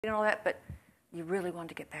and all that, but you really want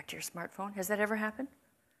to get back to your smartphone. Has that ever happened?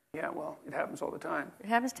 Yeah, well, it happens all the time. It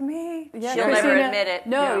happens to me. Yeah, She'll never admit it.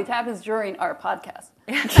 No, it happens during our podcast.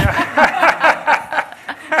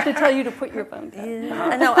 To tell you to put your phone down.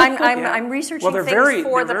 No, I'm researching things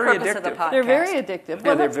for the purpose of the podcast. They're very addictive.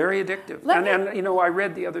 Yeah, they're very addictive. And you know, I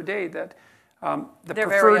read the other day that they're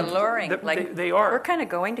very alluring. They are. We're kind of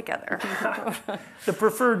going together. The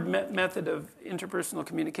preferred method of interpersonal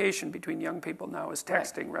communication between young people now is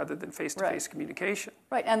texting rather than face-to-face communication.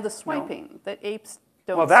 Right, and the swiping that apes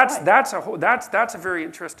don't. Well, that's a very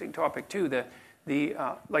interesting topic too.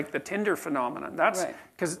 Like the Tinder phenomenon.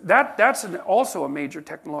 Because that's also a major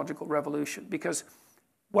technological revolution. Because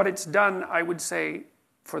what it's done, I would say,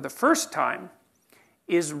 for the first time,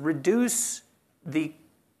 is reduce the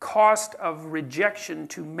cost of rejection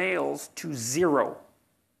to males to zero,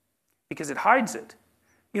 because it hides it.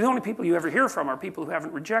 The only people you ever hear from are people who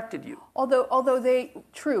haven't rejected you. Although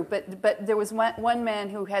true, but there was one man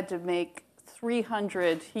who had to make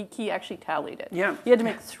 300. He actually tallied it. Yeah. He had to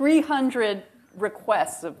make 300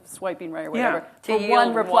 requests of swiping right or whatever for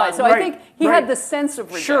one reply. So right, I think he had the sense of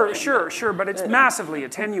rejection. Sure, but it's massively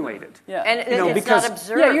attenuated. Yeah. And it's not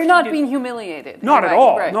observed. Yeah, you're not being humiliated. Not at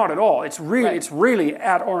all. Right. Not at all. It's really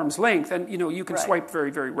at arm's length, and you can swipe very,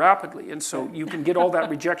 very rapidly, and so you can get all that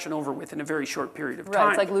rejection over with in a very short period of time. Right.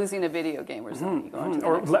 It's like losing a video game or something. You go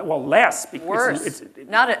on to less. Because worse.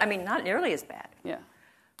 Not nearly as bad. Yeah.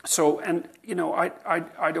 So, and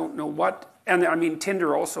I don't know what. And I mean,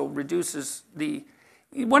 Tinder also reduces the.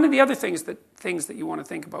 One of the other things that you want to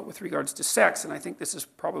think about with regards to sex, and I think this is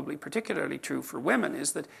probably particularly true for women,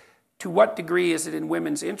 is that to what degree is it in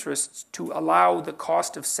women's interests to allow the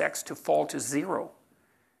cost of sex to fall to zero?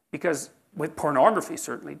 Because with pornography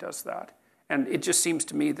certainly does that, and it just seems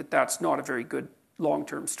to me that that's not a very good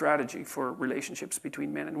long-term strategy for relationships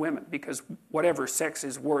between men and women, because whatever sex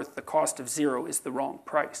is worth, the cost of zero is the wrong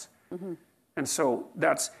price. Mm-hmm. And so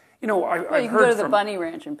that's. You can go to the bunny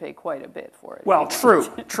ranch and pay quite a bit for it. Well, true,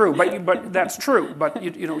 but that's true. But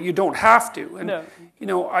you don't have to. And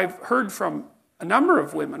no. I've heard from a number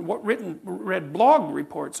of women read blog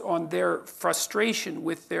reports on their frustration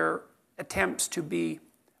with their attempts to be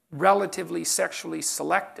relatively sexually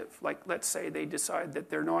selective. Like, let's say they decide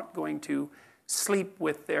that they're not going to sleep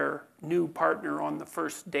with their new partner on the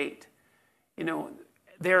first date.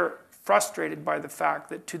 They're frustrated by the fact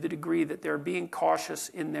that to the degree that they're being cautious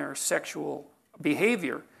in their sexual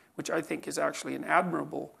behavior, which I think is actually an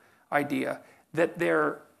admirable idea, that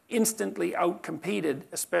they're instantly outcompeted,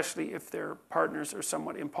 especially if their partners are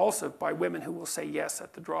somewhat impulsive, by women who will say yes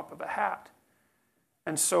at the drop of a hat.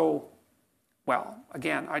 And so, well,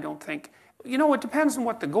 again, I don't think, it depends on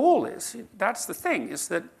what the goal is. That's the thing, is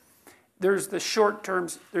that there's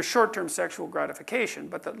short-term sexual gratification,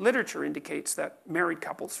 but the literature indicates that married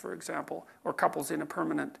couples, for example, or couples in a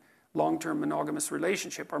permanent long-term monogamous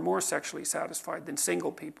relationship are more sexually satisfied than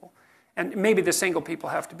single people. And maybe the single people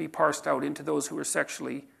have to be parsed out into those who are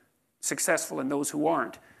sexually successful and those who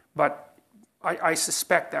aren't. But I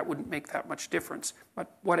suspect that wouldn't make that much difference.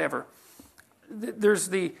 But whatever. There's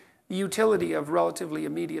the utility of relatively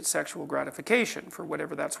immediate sexual gratification, for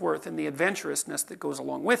whatever that's worth, and the adventurousness that goes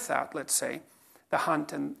along with that, let's say, the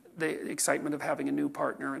hunt and the excitement of having a new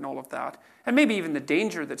partner and all of that, and maybe even the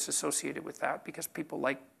danger that's associated with that, because people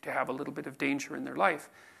like to have a little bit of danger in their life.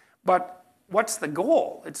 But what's the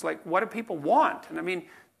goal? It's like, what do people want? And I mean,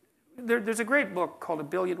 there's a great book called A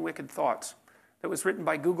Billion Wicked Thoughts that was written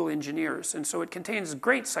by Google engineers. And so it contains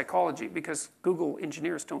great psychology, because Google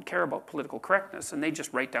engineers don't care about political correctness, and they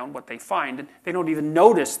just write down what they find, and they don't even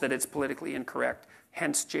notice that it's politically incorrect,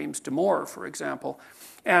 hence James Damore, for example.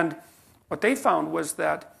 And what they found was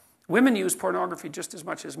that women use pornography just as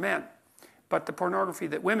much as men, but the pornography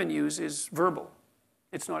that women use is verbal.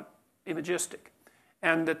 It's not imagistic.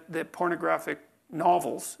 And that the pornographic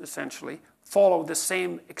novels, essentially, follow the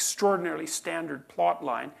same extraordinarily standard plot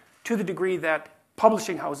line, to the degree that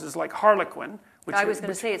publishing houses like Harlequin, I was going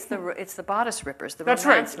to say it's the bodice rippers, the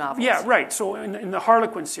romance novels. Yeah, right. So in the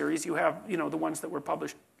Harlequin series, you have the ones that were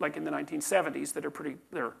published like in the 1970s that are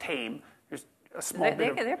they're tame. There's a small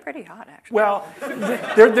bit of, they're pretty hot, actually. Well,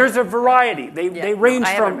 there's a variety. They range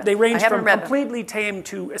from completely tame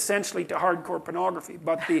to essentially to hardcore pornography.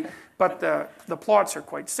 But the plots are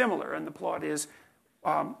quite similar, and the plot is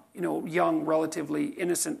young, relatively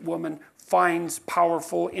innocent woman finds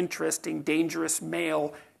powerful, interesting, dangerous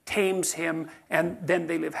male, tames him, and then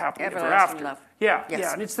they live happily ever after. Love. Yeah, yes.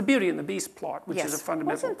 yeah, and it's the Beauty and the Beast plot, which is a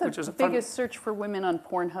fundamental. Wasn't the biggest search for women on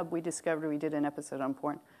Pornhub we discovered? We did an episode on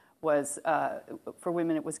porn. Was for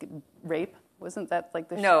women it was rape? Wasn't that like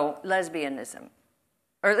the no lesbianism?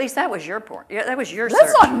 Or at least that was your porn. Yeah, that was your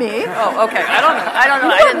That's search. not me. Oh, okay. I don't know. I You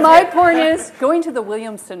know didn't what my porn is? Going to the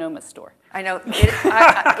Williams-Sonoma store. I know.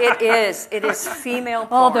 It is. It is female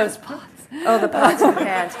porn. All those pots. Oh, the pots and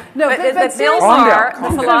pans. No, but but Bill seriously- Maher, Calm the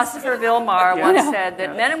down. philosopher Bill Maher, Yeah. once Yeah. said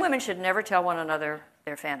that men and women should never tell one another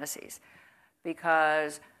their fantasies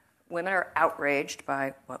because women are outraged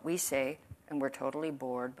by what we say and we're totally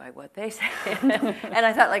bored by what they say. And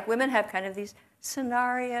I thought, like, women have kind of these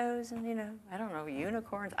scenarios and, I don't know,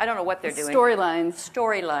 unicorns. I don't know what they're doing.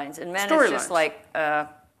 Storylines. And men is just like, I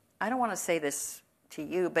don't want to say this to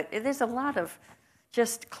you, but it is a lot of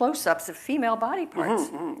just close-ups of female body parts.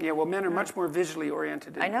 Yeah, well, men are much more visually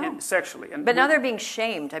oriented sexually. But now they're being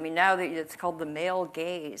shamed. I mean, now it's called the male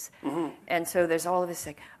gaze. And so there's all of this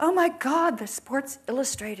like, oh my God, the Sports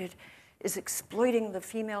Illustrated is exploiting the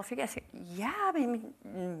female figure. I think, yeah, I mean,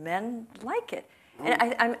 men like it.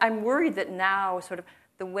 And I'm worried that now, sort of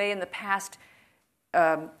the way in the past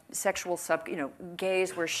sexual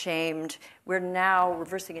gays were shamed, we're now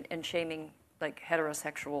reversing it and shaming like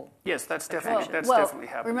heterosexual. Yes, that's definitely definitely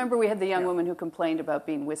happening. Remember we had the young woman who complained about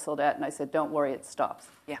being whistled at, and I said, don't worry, it stops.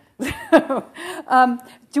 Yeah.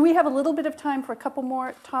 Do we have a little bit of time for a couple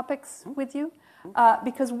more topics with you?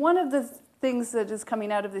 Because one of the things that is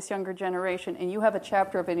coming out of this younger generation, and you have a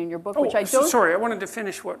chapter of it in your book, which I don't... Sorry, I wanted to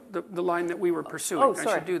finish the line that we were pursuing. Oh, sorry.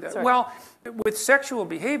 I should do that. Sorry. Well, with sexual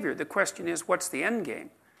behavior, the question is, what's the end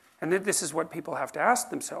game? And this is what people have to ask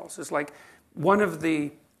themselves. Is like, one of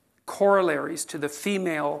the corollaries to the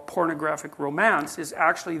female pornographic romance is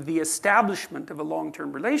actually the establishment of a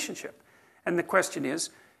long-term relationship. And the question is,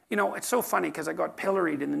 it's so funny because I got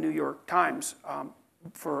pilloried in the New York Times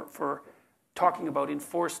for talking about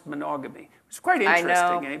enforced monogamy. It's quite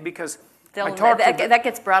interesting, because I talked that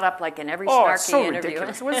gets brought up like in every snarky interview.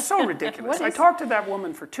 Ridiculous. It was so ridiculous. I talked to that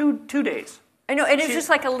woman for two days. I know, and it's just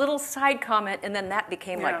like a little side comment, and then that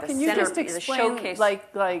became like the Can you center, just explain, the showcase.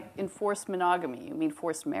 like enforced monogamy? You mean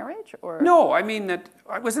forced marriage, or no? I mean that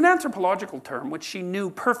it was an anthropological term which she knew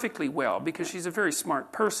perfectly well because she's a very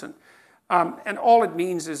smart person, and all it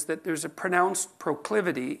means is that there's a pronounced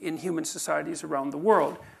proclivity in human societies around the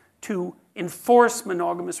world to enforce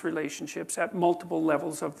monogamous relationships at multiple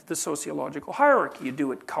levels of the sociological hierarchy. You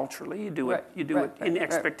do it culturally, you do it in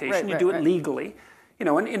expectation, you do it legally.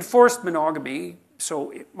 And enforced monogamy,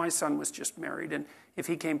 so my son was just married, and if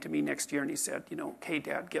he came to me next year and he said, hey,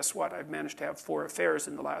 Dad, guess what? I've managed to have 4 affairs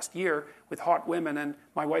in the last year with hot women, and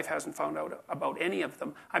my wife hasn't found out about any of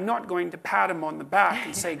them. I'm not going to pat him on the back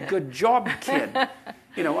and say, good job, kid.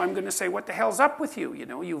 I'm going to say, what the hell's up with you?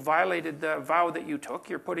 You violated the vow that you took.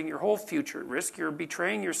 You're putting your whole future at risk. You're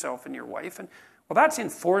betraying yourself and your wife. And well, that's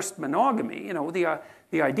enforced monogamy.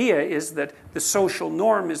 The idea is that the social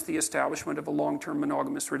norm is the establishment of a long-term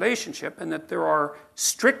monogamous relationship, and that there are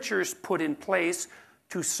strictures put in place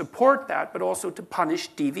to support that, but also to punish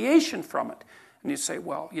deviation from it. And you say,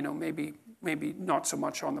 well, maybe not so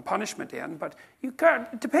much on the punishment end, but it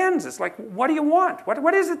depends. It's like, what do you want?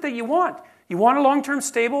 What is it that you want? You want a long-term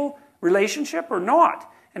stable relationship or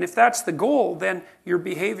not? And if that's the goal, then your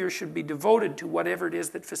behavior should be devoted to whatever it is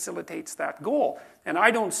that facilitates that goal. And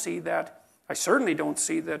I certainly don't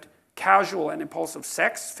see that casual and impulsive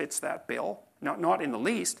sex fits that bill, not in the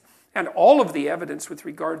least. And all of the evidence with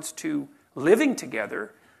regards to living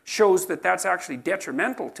together shows that that's actually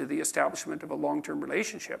detrimental to the establishment of a long-term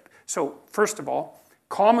relationship. So, first of all,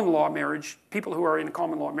 common law marriage, people who are in a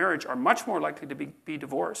common law marriage are much more likely to be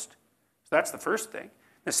divorced. So that's the first thing.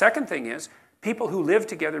 The second thing is, people who live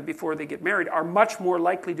together before they get married are much more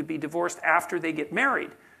likely to be divorced after they get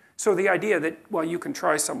married. So the idea that, well, you can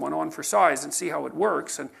try someone on for size and see how it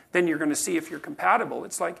works, and then you're going to see if you're compatible.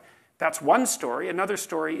 It's like, that's one story. Another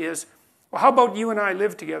story is, well, how about you and I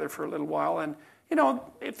live together for a little while, and,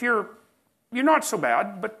 if you're not so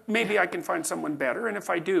bad, but maybe I can find someone better, and if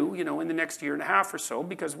I do, in the next year and a half or so,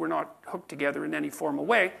 because we're not hooked together in any formal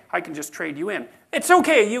way, I can just trade you in. It's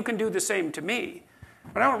okay, you can do the same to me.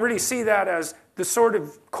 But I don't really see that as the sort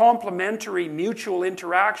of complementary mutual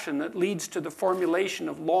interaction that leads to the formulation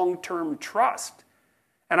of long-term trust.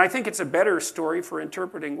 And I think it's a better story for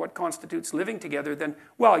interpreting what constitutes living together than,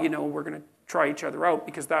 well, we're going to try each other out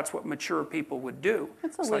because that's what mature people would do.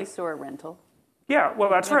 It's a lease or a rental. Yeah, well,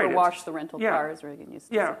 that's right. Wash the rental cars, Reagan used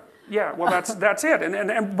to say. Yeah, well, that's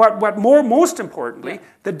it. But most importantly,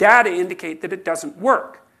 the data indicate that it doesn't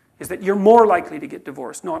work. Is that you're more likely to get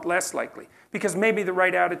divorced, not less likely. Because maybe the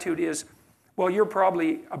right attitude is, well, you're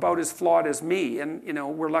probably about as flawed as me, and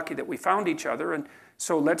we're lucky that we found each other, and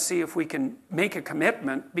so let's see if we can make a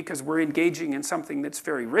commitment because we're engaging in something that's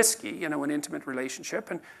very risky, an intimate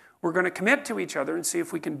relationship, and we're going to commit to each other and see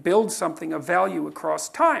if we can build something of value across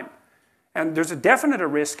time. And there's a definite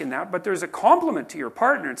risk in that, but there's a compliment to your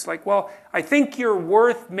partner. It's like, well, I think you're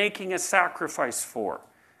worth making a sacrifice for.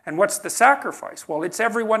 And what's the sacrifice? Well, it's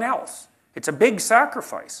everyone else. It's a big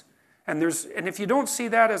sacrifice. And if you don't see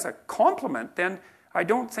that as a compliment, then I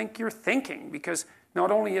don't think you're thinking, because not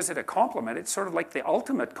only is it a compliment, it's sort of like the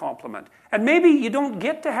ultimate compliment. And maybe you don't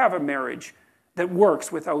get to have a marriage that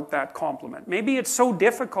works without that compliment. Maybe it's so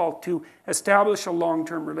difficult to establish a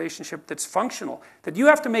long-term relationship that's functional that you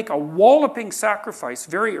have to make a walloping sacrifice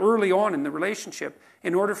very early on in the relationship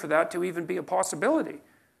in order for that to even be a possibility.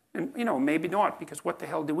 And, maybe not, because what the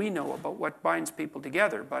hell do we know about what binds people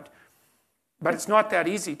together? But it's not that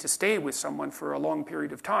easy to stay with someone for a long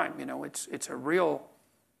period of time. It's a real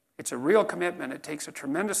commitment. It takes a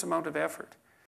tremendous amount of effort.